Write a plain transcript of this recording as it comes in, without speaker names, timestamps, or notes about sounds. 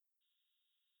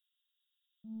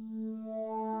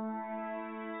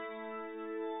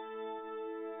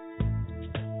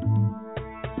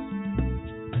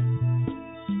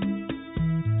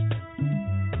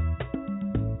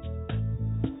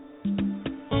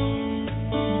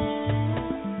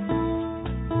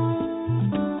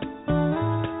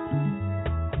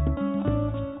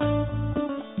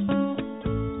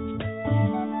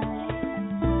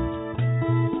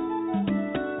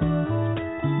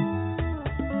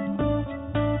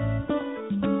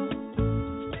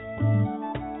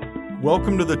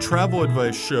Welcome to the Travel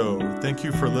Advice Show. Thank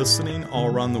you for listening all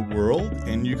around the world,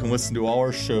 and you can listen to all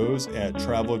our shows at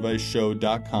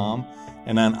traveladviceshow.com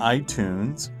and on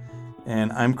iTunes.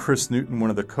 And I'm Chris Newton, one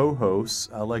of the co-hosts.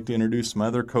 I'd like to introduce my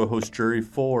other co-host, Jerry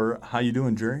Fuller. How you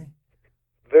doing, Jerry?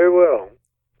 Very well.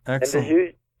 Excellent.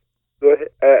 And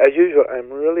as usual,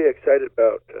 I'm really excited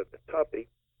about the topic.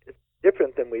 It's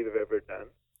different than we've ever done.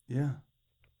 Yeah.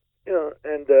 You know,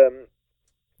 and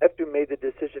after we made the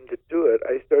decision to do it,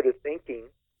 I started thinking,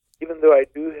 even though I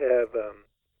do have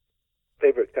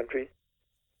favorite countries,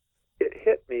 it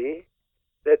hit me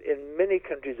that in many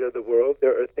countries of the world,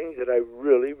 there are things that I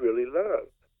really, really love.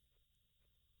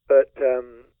 But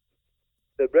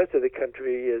the rest of the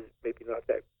country is maybe not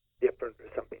that different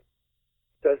or something.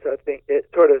 So I think it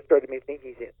sort of started me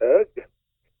thinking, ugh.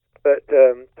 But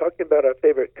talking about our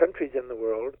favorite countries in the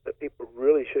world that people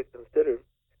really should consider,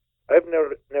 I've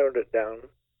narrowed it down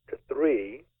to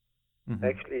three. Mm-hmm.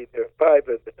 Actually, there are 5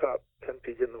 of the top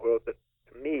countries in the world that,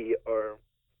 to me, are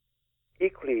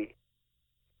equally,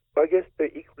 well, I guess they're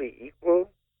equally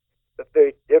equal, but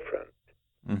very different.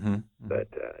 Mm-hmm. Mm-hmm. But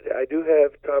I do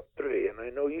have top 3, and I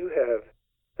know you have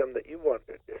some that you want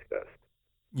to discuss.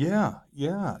 Yeah.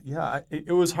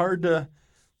 It was hard to,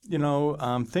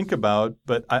 think about,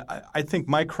 but I think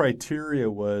my criteria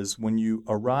was when you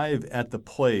arrive at the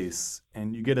place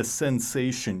and you get a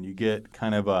sensation, you get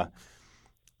kind of a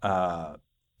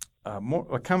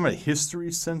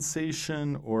history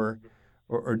sensation or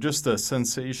just a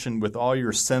sensation with all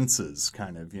your senses,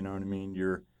 kind of, you know what I mean?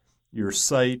 Your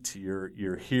sight,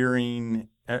 your hearing,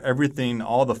 everything,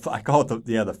 I call it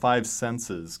the 5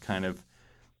 senses kind of,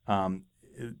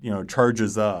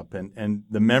 charges up, and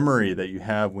the memory that you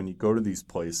have when you go to these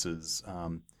places,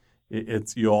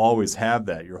 you'll always have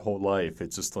that your whole life.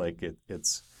 It's just like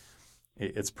it's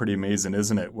pretty amazing,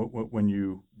 isn't it? When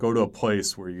you go to a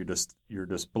place where you're just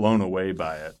blown away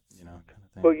by it, kind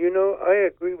of thing. Well, I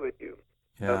agree with you.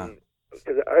 Yeah.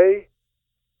 Because I,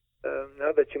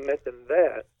 now that you mentioned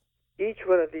that, each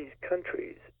one of these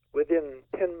countries, within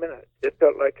 10 minutes, it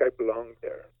felt like I belonged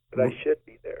there, that I should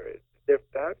be there. They're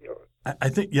fabulous. I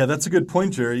think, that's a good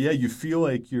point, Jerry. Yeah, you feel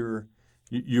like you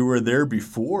were there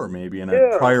before, maybe in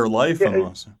a prior life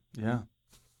almost. Yeah.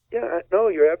 Yeah, no,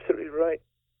 you're absolutely right.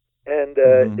 And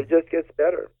Mm-hmm. it just gets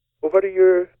better. Well, what are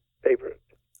your favorites?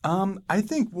 I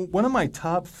think one of my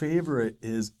top favorite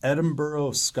is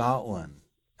Edinburgh, Scotland,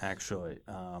 actually.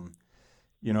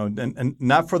 And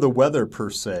not for the weather per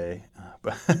se,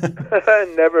 but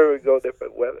Never go there for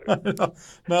weather.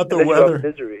 Not the weather.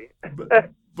 Misery.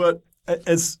 but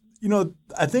as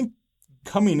I think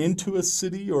coming into a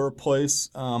city or a place,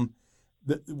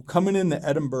 coming into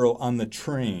Edinburgh on the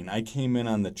train, I came in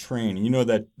on the train. You know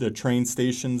that the train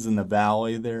stations in the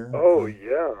valley there? Oh,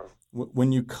 yeah.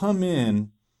 When you come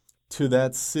in to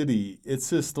that city,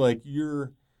 it's just like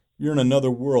you're in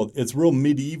another world. It's real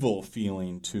medieval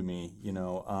feeling to me,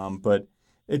 but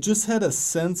it just had a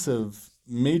sense of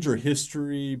major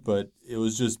history, but it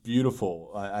was just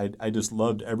beautiful. I just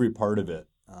loved every part of it.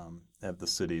 Of the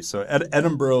city. So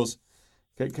Edinburgh's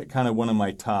kind of one of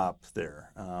my top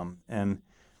there. And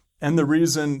the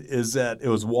reason is that it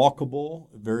was walkable,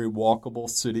 very walkable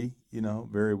city,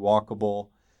 very walkable.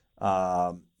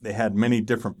 They had many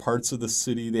different parts of the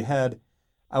city.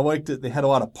 I liked it. They had a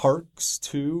lot of parks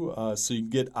too. So you can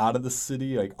get out of the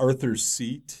city, like Arthur's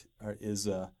Seat is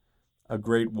a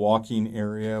great walking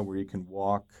area where you can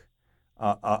walk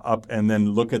up and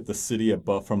then look at the city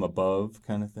from above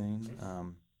kind of thing.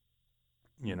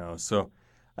 So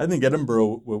I think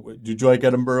Edinburgh, did you like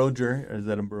Edinburgh, Jerry? Or is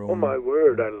Edinburgh? Oh, my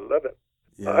word, I love it.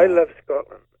 Yeah. I love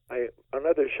Scotland. On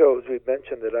other shows, we've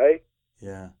mentioned that I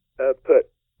put,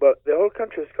 the whole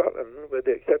country of Scotland, with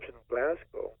the exception of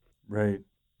Glasgow, right,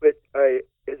 which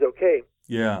is okay.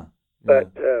 Yeah.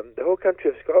 But the whole country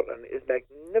of Scotland is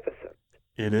magnificent.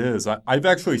 It is. I've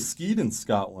actually skied in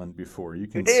Scotland before. You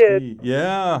can ski.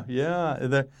 Yeah.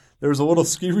 There's a little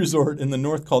ski resort in the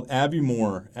north called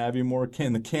Aviemore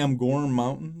in the Camgorm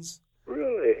Mountains.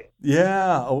 Really?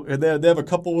 Yeah. Oh, they have a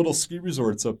couple little ski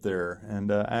resorts up there,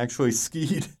 and I actually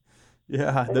skied.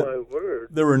 Yeah. Oh, my word.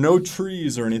 There were no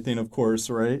trees or anything, of course,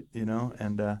 right?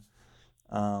 And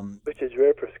which is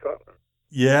rare for Scotland.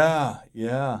 Yeah.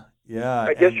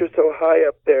 I guess you're so high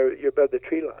up there, you're above the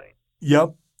tree line.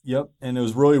 Yep. And it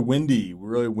was really windy, I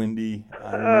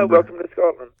remember. Welcome to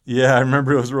Scotland. Yeah, I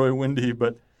remember it was really windy,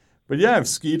 but yeah, I've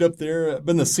skied up there. I've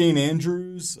been to St.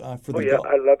 Andrews for Oh the yeah,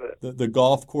 I love it. the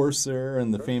golf course there,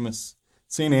 and the Mhm. famous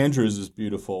St. Andrews is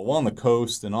beautiful, along the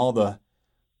coast, and all the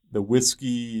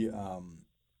whiskey,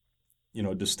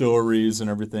 distilleries and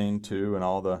everything too, and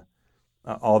all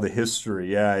the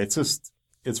history. Yeah,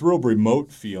 it's real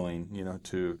remote feeling,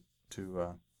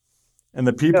 and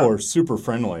the people Yeah. are super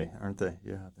friendly, aren't they?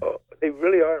 Yeah. Oh, they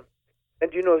really are.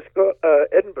 And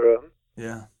Edinburgh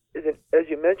Yeah. isn't, as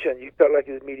you mentioned, you felt like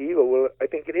it was medieval. Well, I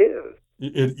think it is.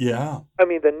 Yeah. I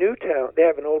mean, the new town, they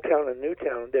have an old town and new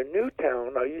town. Their new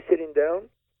town, are you sitting down,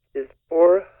 is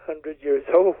 400 years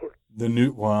old.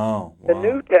 Wow. The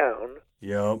new town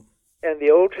Yep. and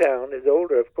the old town is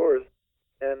older, of course.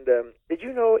 And did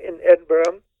you know in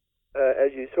Edinburgh,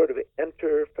 as you sort of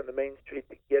enter from the main street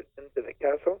to get into the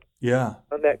castle, Yeah.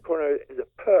 on that corner is a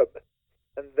pub,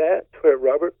 and that's where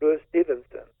Robert Louis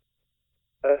Stevenson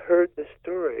heard the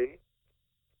story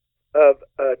of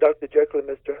Dr. Jekyll and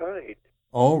Mr. Hyde.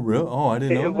 Oh, really? Oh, I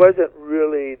didn't know It that. wasn't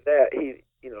really that. He,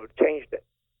 changed it.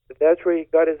 But that's where he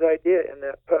got his idea, in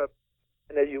that pub.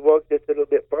 And as you walk just a little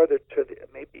bit farther to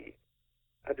maybe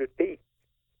 100 feet,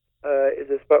 is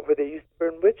a spot where they used to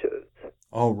burn witches.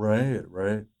 Oh, right.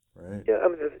 Yeah, I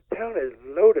mean, the town is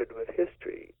loaded with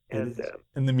history. And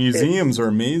And the museums are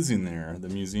amazing there. The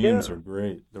museums Yeah. are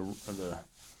great.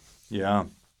 Yeah.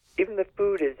 even the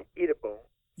food is eatable.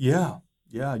 Yeah.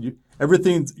 You ever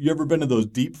been to those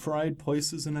deep fried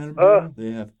places in Edinburgh?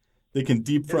 They can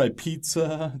deep fry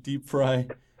pizza, deep fry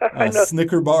I know,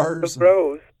 Snicker the bars.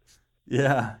 bros.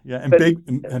 Yeah. And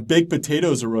But- baked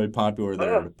potatoes are really popular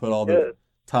there to put all the yes.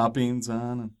 toppings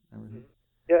on and everything.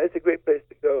 Yeah, it's a great place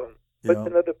to go. What's Yeah.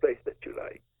 another place that you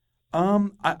like?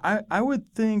 I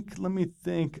would think. Let me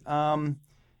think.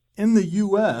 In the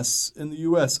U.S.,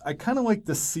 I kind of like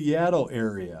the Seattle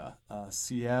area.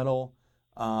 Seattle,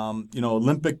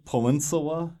 Olympic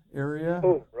Peninsula area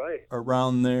Oh, right.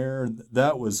 around there.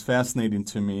 That was fascinating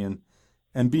to me,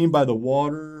 and being by the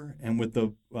water and with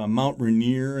the Mount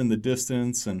Rainier in the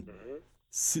distance, and Hmm.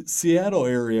 Seattle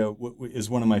area is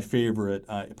one of my favorite.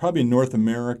 Probably in North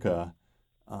America.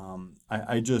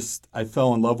 I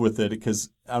fell in love with it because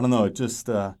I don't know, it just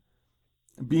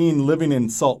living in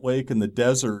Salt Lake in the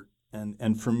desert,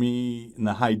 and for me in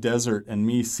the high desert, and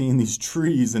me seeing these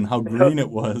trees and how green it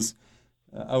was,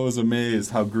 I was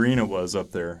amazed how green it was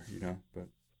up there. But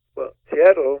Well,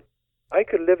 Seattle, I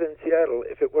could live in Seattle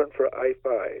if it weren't for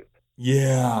I-5,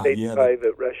 yeah, State yeah, 5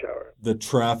 at rush hour. the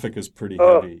traffic is pretty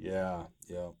Oh. heavy. Yeah.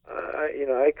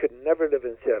 I could never live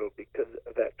in Seattle because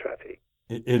of that traffic.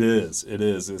 It is.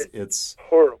 It's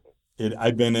Horrible.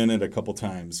 I've been in it a couple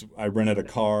times. I rented a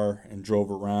car and drove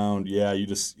around. Yeah,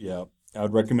 I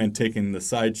would recommend taking the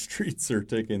side streets or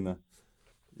taking the,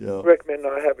 I recommend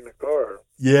not having a car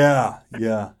yeah,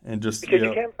 and just, because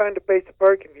you can't find a place to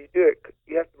park. If you do it,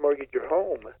 you have to mortgage your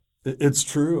home. It's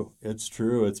true. It's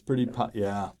pretty,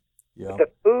 yeah, But the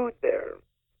food there,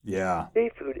 yeah.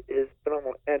 seafood, is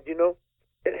phenomenal. And,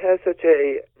 it has such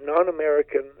a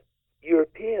non-American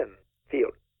European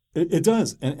feel. It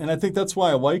does, and I think that's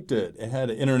why I liked it. It had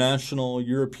an international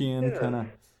European Yeah.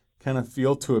 kind of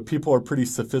feel to it. People are pretty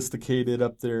sophisticated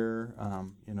up there.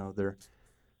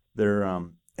 They're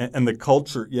and the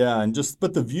culture, yeah,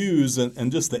 but the views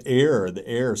and just the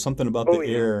air, something about the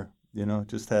air,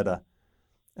 just had a.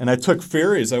 And I took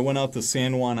ferries. I went out to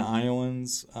San Juan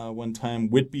Islands one time,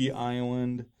 Whidbey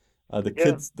Island. The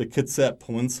Kitsap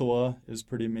Peninsula is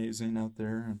pretty amazing out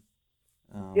there.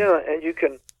 And you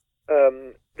can.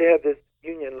 They have this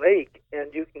Union Lake,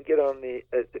 and you can get on the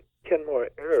Kenmore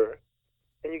Air,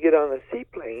 and you get on a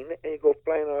seaplane, and you go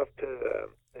flying off to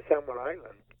San Juan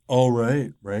Island. Oh,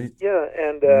 right. Yeah,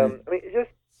 and I mean,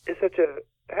 it's such a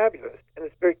fabulous, and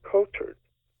it's very cultured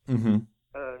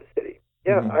city.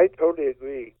 Yeah, I totally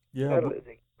agree. Yeah, Seattle is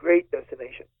a great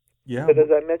destination. yeah, But as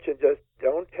I mentioned, just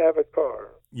don't have a car.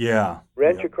 yeah.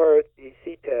 Rent your car at the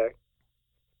SeaTac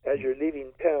as you're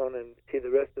leaving town and see the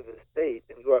rest of the state,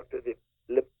 and go out to the,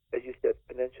 as you said,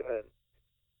 peninsula,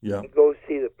 and go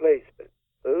see the place. But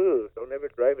don't ever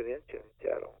drive an inch in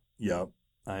Seattle. Yep,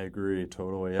 I agree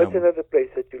totally. What's another place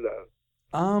that you love?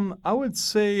 I would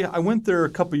say I went there a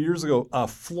couple years ago.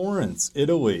 Florence,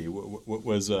 Italy,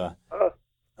 was a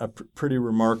pretty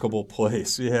remarkable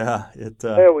place. Yeah,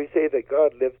 I always say that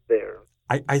God lives there.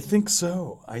 I think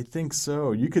so.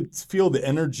 You could feel the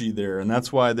energy there, and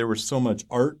that's why there was so much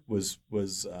art was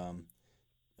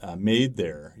made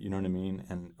there. You know what I mean?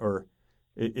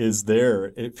 is there.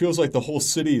 It feels like the whole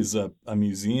city is a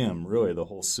museum, really, the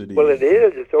whole Well, it city.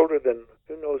 is. It's older than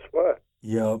who knows what.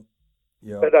 Yep,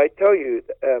 yep, But I tell you,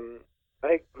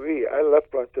 I agree. I love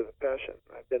Florence with a passion.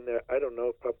 I've been there, I don't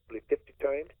know, probably 50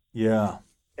 times. yeah.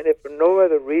 And if for no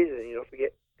other reason,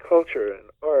 forget culture and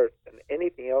art and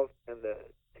anything else and the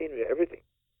scenery, everything,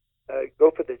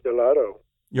 go for the gelato.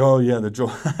 Oh, yeah, the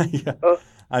joy. Yeah, Oh,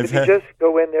 I've if you had, just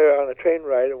go in there on a train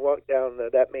ride and walk down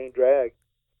that main drag,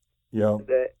 yeah, and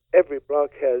every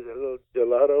block has a little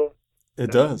gelato it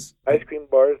does. ice cream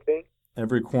bar thing.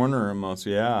 Every corner almost,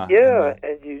 yeah. And Yeah,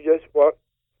 and you just walk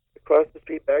across the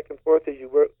street back and forth as you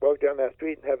walk down that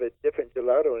street and have a different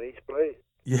gelato in each place.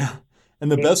 yeah.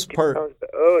 And the Maybe best part, £2,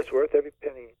 but oh, it's worth every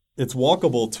penny. it's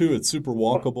walkable too. It's super Oh,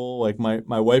 walkable. Like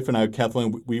my wife and I,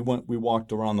 Kathleen, we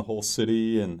walked around the whole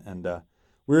city and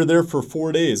we were there for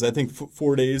 4 days. I think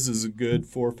 4 days is a good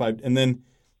 4 or 5, and then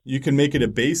you can make it a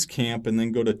base camp and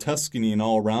then go to Tuscany and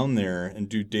all around there and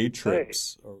do day right.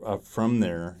 trips from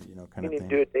there, kind You of need to thing.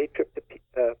 do a day trip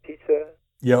to Pisa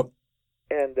Yep,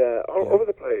 and all yep, over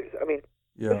the place. I mean,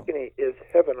 yep, Tuscany is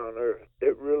heaven on earth.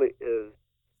 It really is.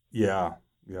 yeah,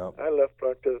 yep, I love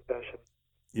Florence with a passion.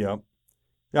 yep.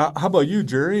 Yeah, how about you,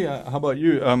 Jerry? How about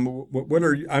you? What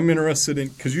are you, I'm interested in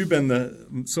because you've been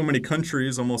to so many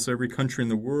countries, almost every country in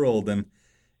the world,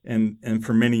 and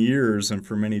for many years and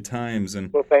for many times,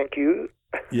 and Well, thank you.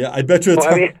 yeah, I bet you Well,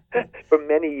 it's I mean, for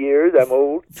many years, I'm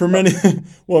old. for many.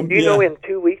 Well, Do you know yeah, in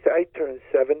 2 weeks I turned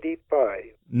 75?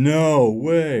 no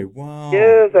way. Wow,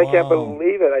 Yes, I can't wow,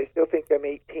 believe it. I still think I'm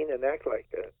 18 and act like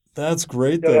it. that's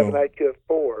great Still have an though. IQ of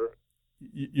 4.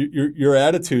 Your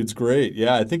attitude's great.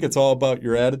 Yeah, I think it's all about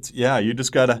your attitude. Yeah, you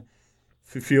just gotta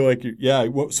feel like you. Yeah.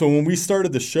 So when we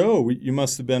started the show, you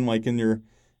must have been like in your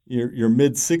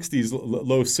mid 60s,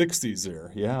 low 60s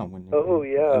there. Yeah, Oh,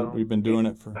 and yeah. we've been doing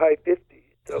it for High 50s.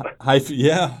 So,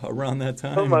 yeah, around that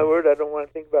oh, my time. word, I don't want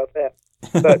to think about that.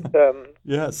 But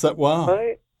Yeah. So wow.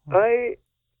 I, I,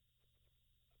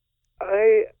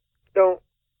 I don't,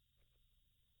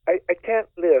 I can't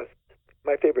list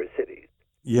my favorite cities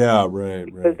Yeah. Right.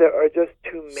 because Right. there are just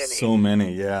too many. So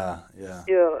many. Yeah. Yeah.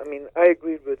 I mean, I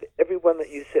agreed with everyone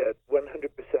that you said,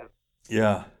 100%.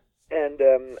 Yeah. And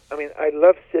I mean, I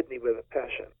love Sydney with a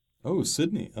passion. Oh,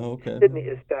 Sydney. Oh, okay. Sydney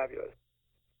is fabulous.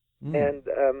 Mm.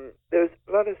 And there's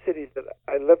a lot of cities that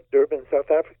I love. Durban, South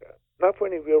Africa. Not for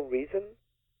any real reason.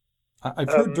 I've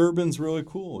heard Um, Durban's really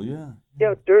cool. Yeah.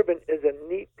 Durban is a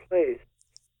neat place.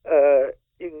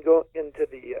 You can go into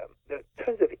there are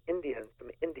tons of Indians from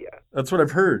India. That's what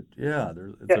I've heard. Yeah.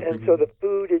 It's Yeah, a and big. so the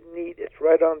food is neat. It's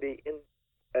right on the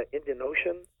Indian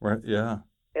Ocean, Right. Yeah.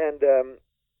 and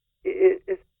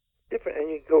it's different. And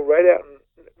you can go right out and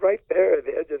right there at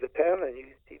the edge of the town, and you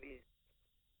see these.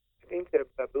 I think they're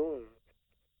baboons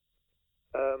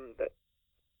that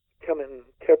come and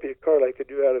tear up your car like they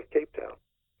do out of Cape Town.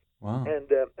 Wow.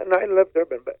 And I love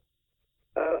Durban, but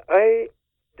I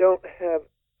don't have.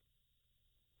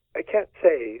 I can't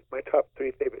say my top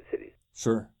 3 favorite cities.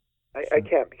 Sure. I Sure.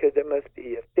 can't because there must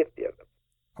be 50 of them.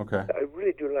 Okay. I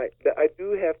really do like. But I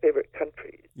do have favorite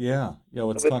countries. Yeah. Yeah. And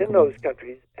Let's talk within about. those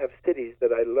countries, have cities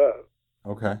that I love.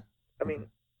 Okay. I Okay.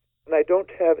 mean, and I don't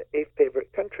have a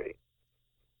favorite country.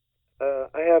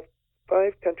 I have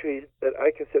 5 countries that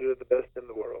I consider the best in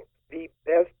the world, the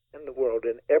best in the world,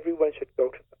 and everyone should go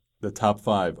to them. The top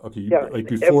five. Okay. Yeah, Like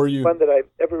and before everyone that I've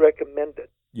ever recommended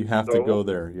you have to go go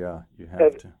there. Yeah. You have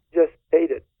have to. just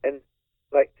stated, and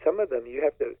like some of them, you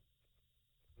have to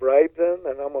bribe them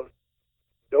and almost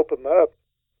dope them up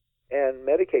and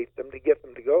medicate them to get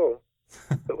them to go.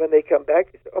 But when they come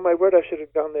back, they say, "Oh my word, I should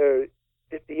have gone there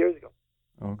 50 years ago."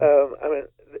 Okay. I mean,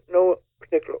 no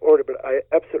particular order, but I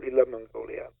absolutely love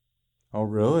Mongolia. Oh,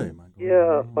 really? My God.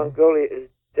 Yeah, Mongolia is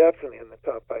definitely in the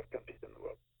top 5 countries in the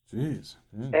world. Jeez.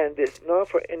 Yeah. And it's not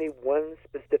for any one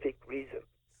specific reason.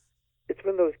 It's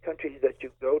one of those countries that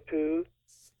you go to,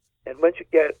 and once you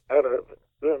get out of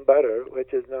Ulaanbaatar,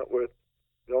 which is not worth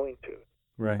going to.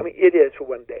 Right. I mean, it is for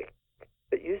one day.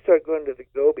 But you start going to the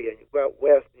Gobi, and you go out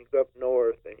west, and you go up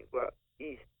north, and you go out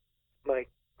east. My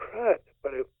crud,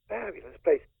 what a fabulous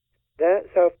place. That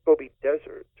South Gobi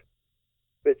Desert,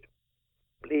 which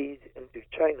leads into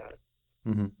China,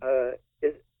 Mm-hmm.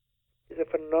 is a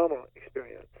phenomenal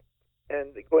experience.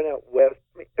 And going out west,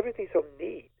 I mean, everything's so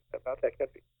neat about that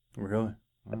country. Really?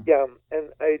 Wow. Yeah, and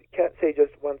I can't say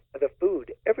just one. The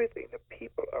food, everything, the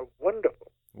people are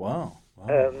wonderful. Wow.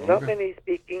 Wow. Not Okay. many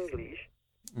speak English,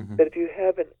 Mm-hmm. but if you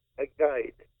have a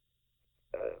guide,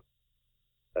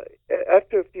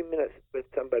 after a few minutes with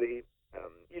somebody,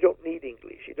 you don't need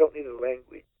English. You don't need a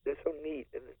language. They're so neat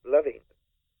and it's loving.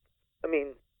 I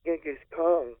mean, Genghis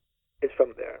Khan is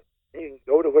from there. and you can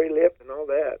go to where he lived and all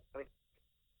that. I mean,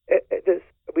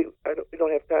 we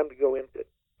don't have time to go into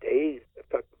days of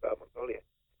talking about Mongolia.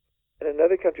 And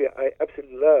another country I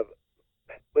absolutely love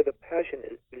with a passion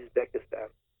is Uzbekistan.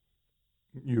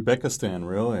 Uzbekistan,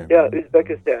 really? Yeah, Really?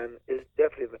 Uzbekistan is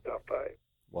definitely in the top five.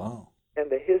 Wow. And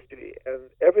the history and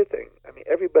everything. I mean,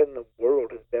 everybody in the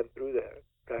world has been through there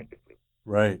practically.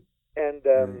 Right. And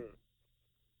Right.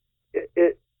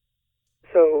 it's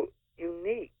so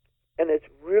unique, and it's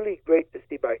really great to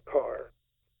see by car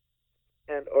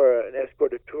and or an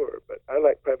escorted tour. But I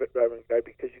like private driver and guide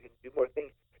because you can do more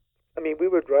things. I mean, we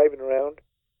were driving around,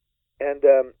 and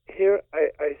here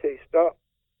I say stop,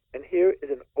 and here is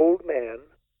an old man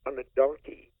on a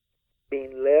donkey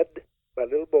being led by a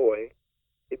little boy,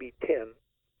 maybe 10,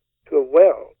 to a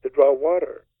well to draw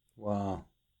water. Wow.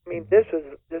 I mean, this was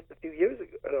just a few years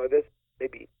ago. No, this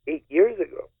maybe 8 years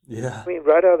ago. Yeah. I mean,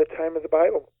 right out of the time of the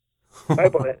Bible.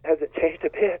 Bible hasn't changed a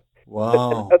bit.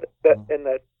 Wow. But in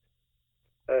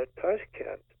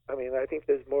Tashkent, I mean, I think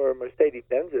there's more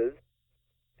Mercedes-Benzes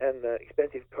and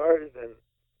expensive cars than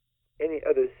any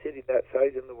other city that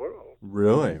size in the world.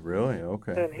 Really? Really?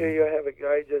 Okay. And here you have a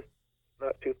guy just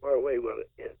not too far away. Well, it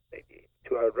is maybe a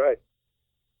 2-hour drive,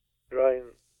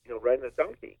 riding a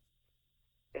donkey,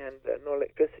 and no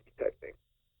electricity type thing.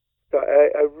 So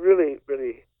I really,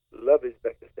 really love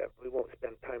Uzbekistan. We won't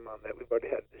spend time on that. We've already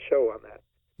had the show on that.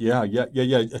 Yeah.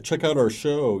 Check out our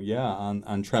show. Yeah, on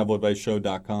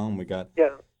traveladviceshow.com. We got.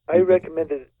 Yeah, I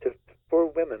recommended it to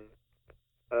 4 women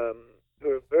who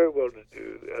are very well to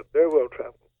do, very well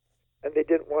traveled, and they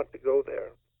didn't want to go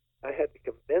there. I had to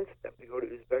convince them to go to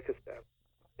Uzbekistan.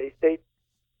 They stayed,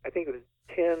 I think it was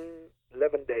 10,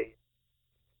 11 days.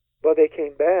 Well, they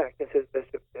came back and said,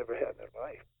 best they've ever had in their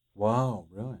life. Wow.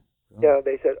 Really? Yeah,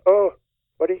 they said, oh,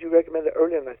 why did you recommend it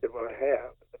earlier? And I said, well, I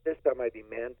have. But this time I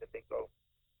demand that they go.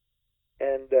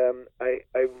 And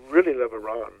I really love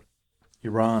Iran.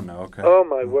 Iran. Okay. Oh,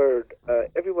 my word.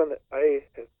 Everyone that I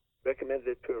have recommended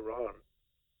it to Iran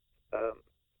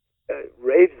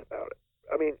raves about it.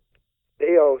 I mean,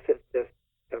 they all said best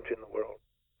country in the world.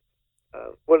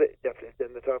 Well, it definitely is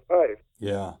in the top 5.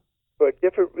 Yeah. For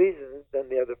different reasons than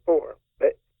the other 4.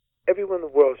 But everyone in the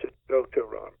world should go to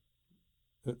Iran.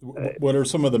 What are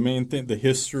some of the main things? The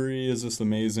history is just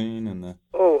amazing, and the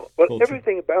culture.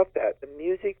 Everything about that, the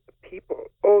music, the people.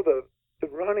 Oh, the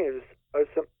Iranians are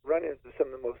some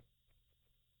of the most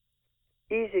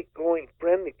easygoing,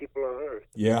 friendly people on earth.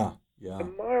 Yeah. They're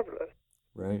marvelous.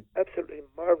 Right. Absolutely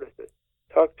marvelous to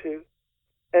talk to,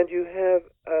 and you have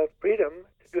freedom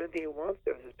to do anything you want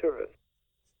there as a tourist.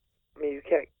 I mean, you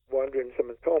can't wander in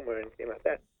someone's home or anything like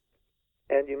that.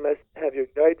 And you must have your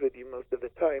guide with you most of the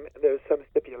time. And there are some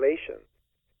stipulations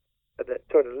that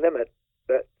sort of limit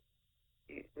that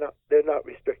they're not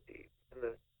restrictive in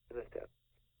a sense.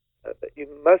 But you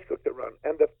must go to Iran.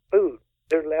 And the food,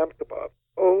 their lamb kebab.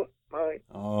 Oh my!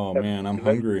 Oh man, I'm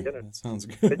hungry. That sounds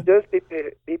good. But just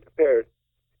be prepared.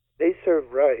 They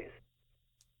serve rice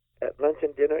at lunch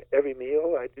and dinner every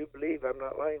meal. I do believe I'm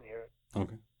not lying here.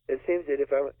 Okay. It seems that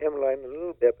if I'm lying a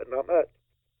little bit, but not much.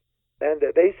 And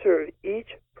they serve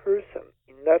each person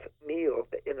enough meal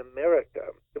that in America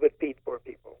it would feed 4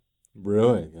 people.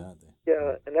 Really? God.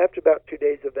 Yeah, and after about 2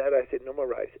 days of that, I said, no more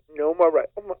rice. No more rice.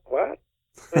 Oh, what?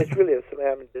 And it's really a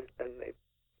slam, and they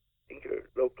think you're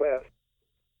low class.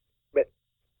 But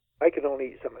I can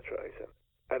only eat so much rice, and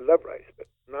I love rice, but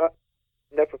not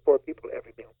enough for 4 people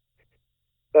every meal.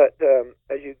 But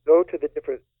as you go to the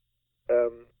different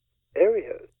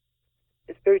areas,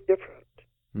 it's very different.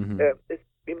 Mm-hmm. It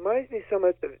reminds me so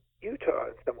much of Utah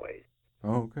in some ways.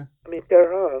 Oh, okay. I mean,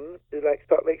 Tehran is like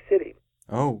Salt Lake City.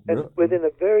 Oh, And really? within a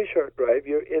very short drive,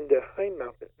 you're in the high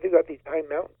mountains. They've got these high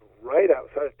mountains right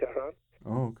outside of Tehran.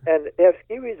 Oh, okay. And they have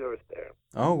ski resorts there.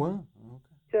 Oh, wow. Okay.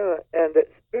 Yeah, and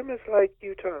it's very much like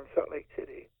Utah and Salt Lake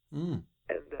City. Mm.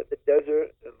 And the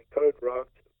desert and the colored rocks.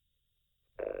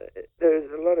 There's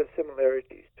a lot of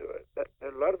similarities to it. There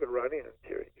are a lot of Iranians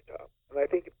here in Utah. And I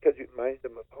think it's because it reminds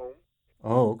them of home.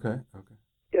 Oh, okay. Okay.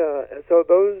 Yeah, and so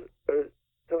those are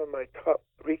some of my top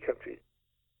 3 countries,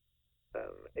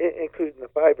 including the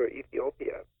 5 are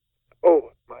Ethiopia.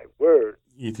 Oh, my word.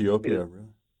 Ethiopia,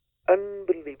 really?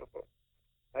 Unbelievable.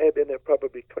 I have been there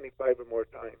probably 25 or more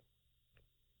times.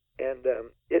 And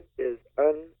it is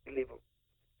unbelievable.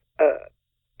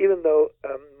 Even though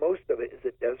most of it is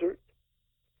a desert,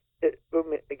 it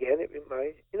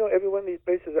reminds, every one of these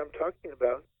places I'm talking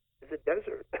about is a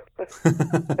desert.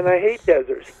 And I hate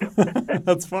deserts.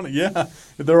 That's funny. Yeah.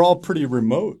 They're all pretty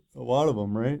remote, a lot of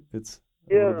them, right? It's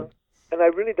Yeah. And I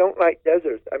really don't like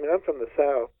deserts. I mean, I'm from the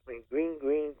South. I mean,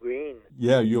 green.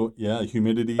 Yeah,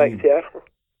 humidity. Like Seattle.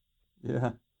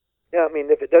 Yeah. Yeah, I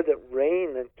mean, if it doesn't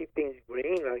rain and keep things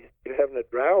green, you're having a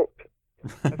drought.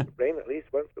 It has to rain at least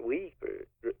once a week, or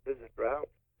there's a drought.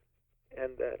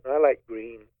 And I like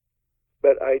green,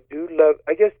 but I do love.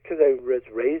 I guess because I was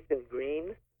raised in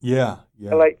green, Yeah, I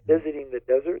yeah. like visiting the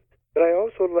deserts. But I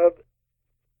also love,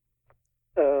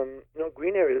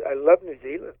 green areas. I love New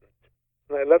Zealand,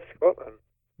 and I love Scotland,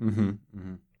 Mm-hmm.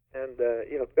 Mm-hmm. and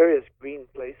various green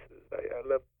places. I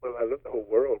love the whole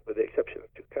world, with the exception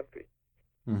of two countries.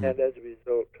 Mm-hmm. And as a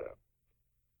result,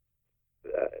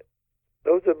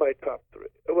 those are my top three.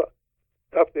 Well,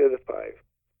 top three of the five.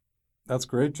 That's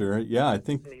great, Jerry. Yeah, I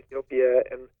think In Ethiopia,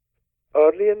 and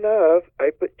oddly enough,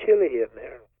 I put Chile in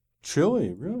there.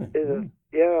 Chile, really,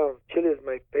 Yeah, Chile is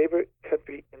my favorite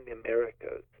country in the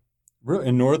Americas. really,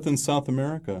 in North and South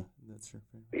America. That's your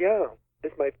favorite. Yeah,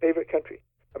 it's my favorite country.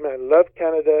 I mean, I love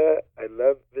Canada. I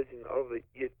love visiting all the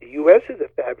U.S. is a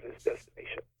fabulous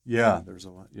destination. Yeah, there's a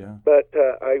lot. Yeah. But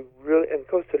and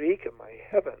Costa Rica, my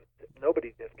heavens,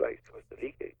 nobody dislikes Costa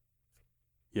Rica.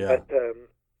 Yeah. But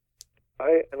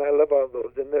I love all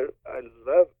those, and I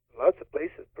love lots of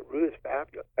places. Peru is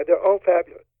fabulous. They're all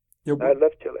fabulous. Yeah. I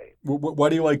love Chile. Why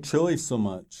do you like Chile so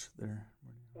much there?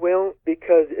 Well,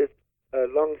 because it's a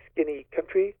long, skinny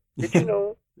country. Did you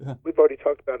know? Yeah. We've already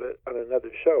talked about it on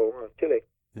another show on Chile.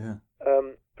 Yeah.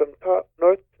 From top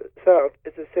north to south,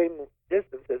 it's the same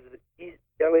distance as East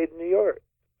LA to New York.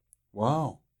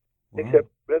 Wow. Except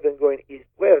rather than going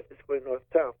east-west, it's going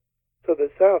north-south. So the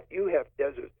south, you have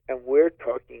deserts, and we're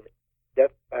talking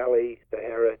Death Valley,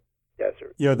 Sahara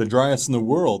Desert. Yeah, the driest in the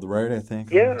world, right? I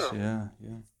think. Yeah. Yeah.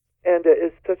 Yeah. And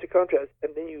it's such a contrast.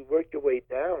 And then you work your way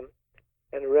down,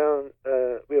 and around,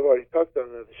 we've already talked on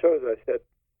the shows, I said,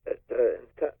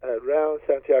 that around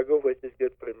Santiago, which is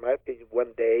good for, in my opinion,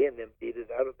 one day, and then beat it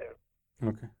out of there,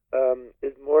 Okay.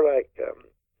 is more like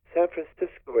San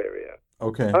Francisco area.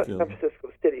 Okay. Not San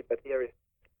Francisco City, but the area.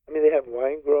 I mean, they have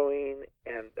wine growing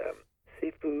and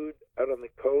seafood out on the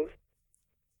coast.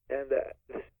 And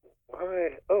it's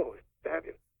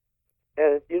fabulous.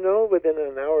 And, within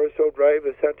an hour or so drive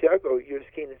of Santiago, you're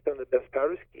skiing in some of the best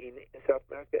powder skiing in South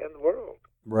America and the world.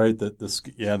 Right.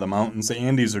 The mountains, the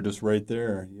Andes are just right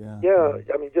there. Yeah. Yeah,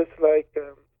 I mean, just like,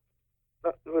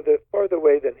 they're farther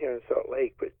away than here in Salt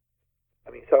Lake, but,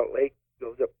 Salt Lake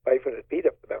goes up 500 feet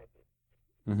up the mountain.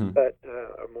 Mm-hmm. But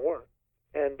or more,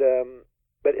 and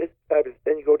but it's fabulous.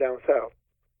 Then you go down south,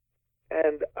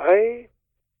 and I'm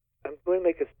going to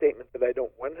make a statement that I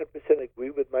don't 100%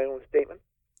 agree with my own statement.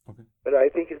 Okay. But I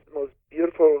think it's the most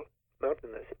beautiful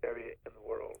mountainous area in the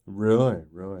world. Really,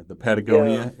 the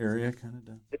Patagonia area, kind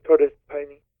of. The Torres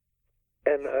Piney,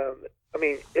 and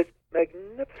it's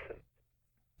magnificent.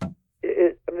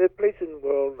 There are places in the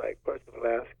world like parts of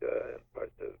Alaska and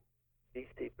parts of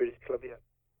BC, British Columbia.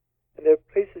 And there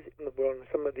are places in the world,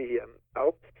 some of the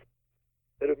Alps,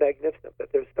 that are magnificent.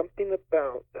 But there's something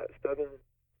about that southern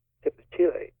tip of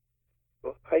Chile.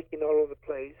 Go hiking all over the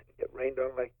place and get rained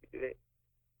on like you do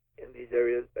in these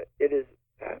areas. But it is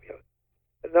fabulous.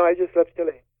 And no, I just love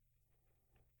Chile.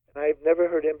 And I've never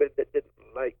heard anybody that didn't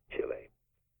like Chile.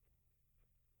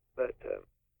 But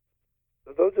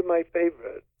so those are my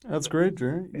favorites. That's great,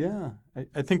 Jerry. Yeah.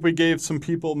 I think we gave some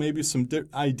people maybe some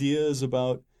ideas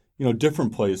about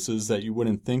different places that you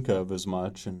wouldn't think of as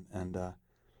much, and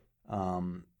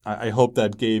I hope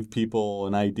that gave people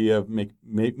an idea of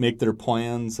make their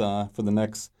plans for the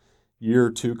next year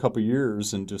or two, couple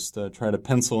years, and just try to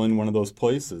pencil in one of those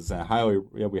places.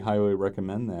 We highly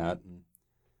recommend that.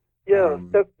 Yeah,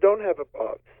 don't have a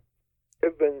box.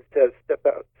 Everyone says step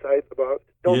outside the box.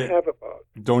 Don't have a box.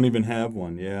 Don't even have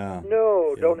one. Yeah.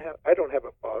 No, I don't have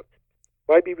a box.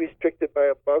 Why be restricted by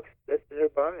a box that's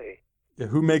nearby? Yeah,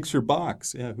 who makes your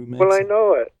box? Yeah, who makes Well, it? I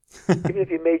know it. Even if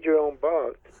you made your own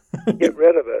box, get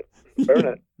rid of it, burn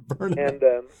it, Burn it. and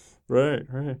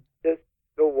Right. just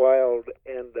go wild,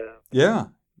 and Yeah.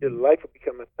 your life will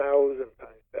become 1,000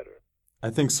 times better. I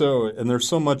think so. And there's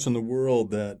so much in the world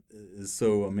that is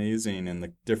so amazing, and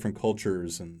the different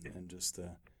cultures, and just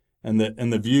and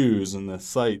the views and the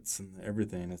sights and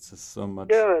everything. It's just so much.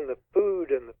 Yeah, and the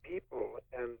food and the people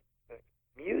and the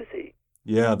music.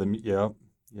 Yeah.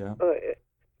 Yeah.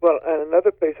 Well, and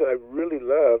another place that I really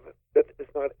love, that is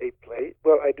not a place.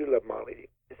 Well, I do love Mali.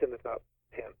 It's in the top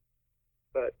 10.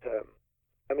 But,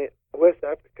 West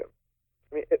Africa.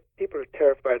 People are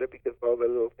terrified of it because of all the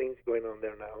little things going on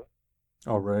there now.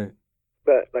 All right.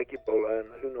 But like Ebola and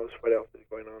who knows what else is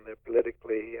going on there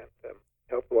politically and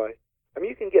health-wise.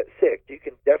 You can get sick. You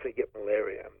can definitely get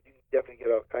malaria. You can definitely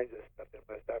get all kinds of stuff in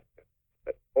West Africa.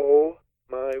 But, oh,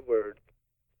 my word.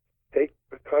 Take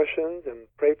precautions and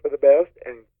pray for the best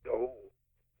and go.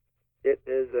 It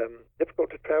is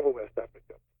difficult to travel West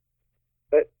Africa.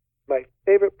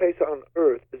 place on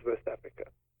earth is West Africa.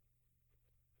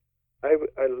 I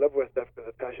love West Africa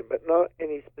with a passion, but not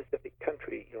any specific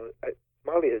country.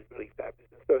 Somalia is really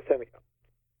fabulous, and so is Senegal.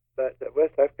 But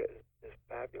West Africa is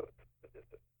fabulous.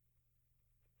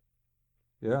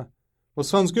 Yeah. Well,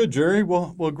 sounds good, Jerry.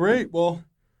 Well, great. Well,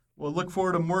 we'll look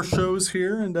forward to more shows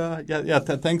here, and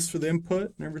thanks for the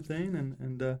input and everything,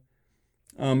 and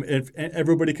if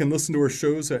everybody can listen to our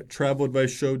shows at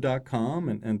traveladviceshow.com,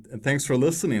 and thanks for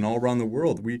listening all around the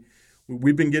world.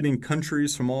 We've been getting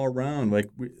countries from all around. Like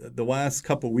the last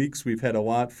couple of weeks, we've had a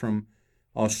lot from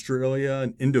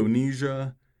Australia,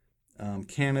 Indonesia,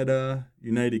 Canada,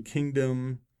 United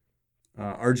Kingdom,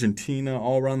 Argentina,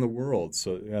 all around the world.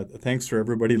 So thanks for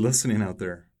everybody listening out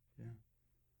there. Yeah.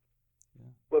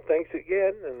 Well, thanks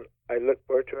again, and I look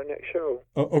forward to our next show.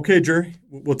 Okay, Jerry.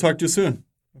 We'll talk to you soon.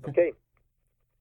 Okay.